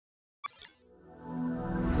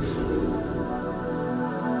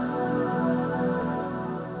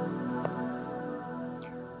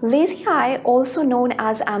Lazy eye, also known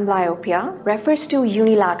as amblyopia, refers to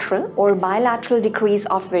unilateral or bilateral decrease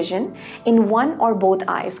of vision in one or both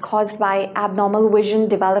eyes caused by abnormal vision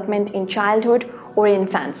development in childhood or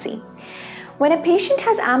infancy. When a patient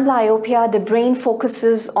has amblyopia, the brain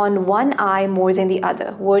focuses on one eye more than the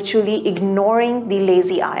other, virtually ignoring the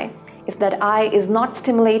lazy eye. If that eye is not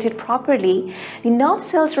stimulated properly, the nerve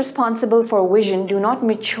cells responsible for vision do not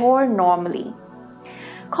mature normally.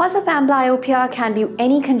 Cause of amblyopia can be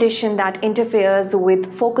any condition that interferes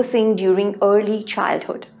with focusing during early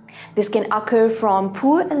childhood. This can occur from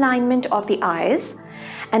poor alignment of the eyes,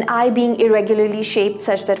 an eye being irregularly shaped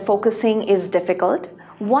such that focusing is difficult,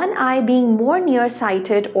 one eye being more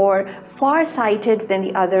nearsighted or far-sighted than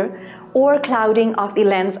the other, or clouding of the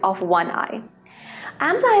lens of one eye.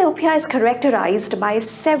 Amblyopia is characterized by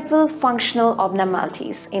several functional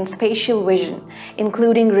abnormalities in spatial vision,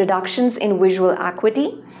 including reductions in visual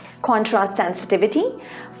acuity, contrast sensitivity,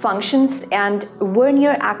 functions and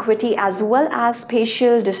vernier acuity, as well as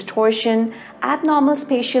spatial distortion, abnormal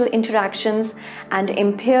spatial interactions, and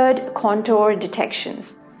impaired contour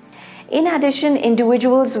detections. In addition,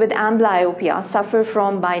 individuals with amblyopia suffer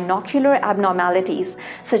from binocular abnormalities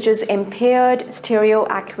such as impaired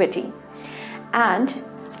stereoacuity and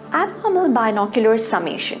abnormal binocular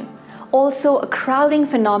summation. Also, a crowding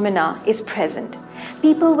phenomena is present.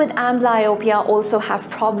 People with amblyopia also have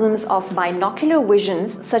problems of binocular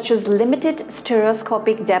visions such as limited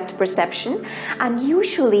stereoscopic depth perception and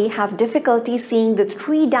usually have difficulty seeing the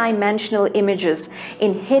three-dimensional images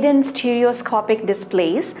in hidden stereoscopic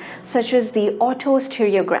displays such as the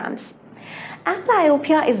autostereograms.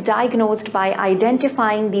 Amblyopia is diagnosed by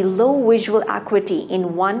identifying the low visual acuity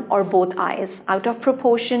in one or both eyes out of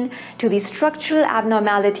proportion to the structural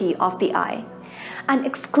abnormality of the eye, and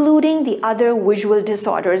excluding the other visual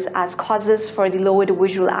disorders as causes for the lowered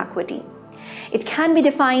visual acuity. It can be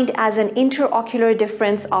defined as an interocular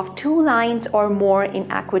difference of 2 lines or more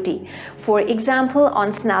in acuity, for example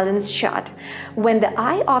on Snellen's chart, when the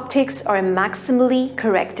eye optics are maximally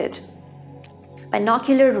corrected.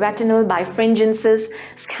 Binocular retinal birefringences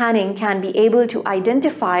scanning can be able to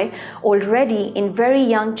identify already in very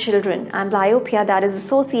young children amblyopia that is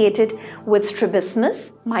associated with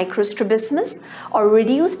strabismus, microstrabismus, or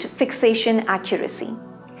reduced fixation accuracy.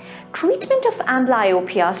 Treatment of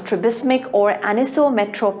amblyopia, strabismic or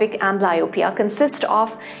anisometropic amblyopia, consists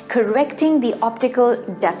of correcting the optical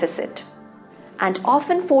deficit and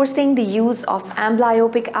often forcing the use of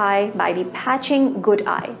amblyopic eye by the patching good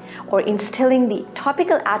eye or instilling the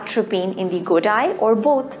topical atropine in the good eye or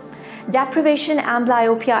both. Deprivation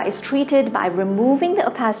amblyopia is treated by removing the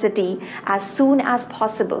opacity as soon as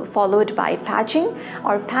possible, followed by patching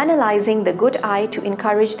or panelizing the good eye to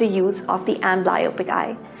encourage the use of the amblyopic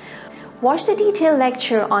eye. Watch the detailed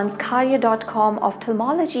lecture on sqadia.com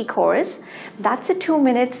ophthalmology course. That's it, 2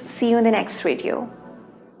 minutes. See you in the next video.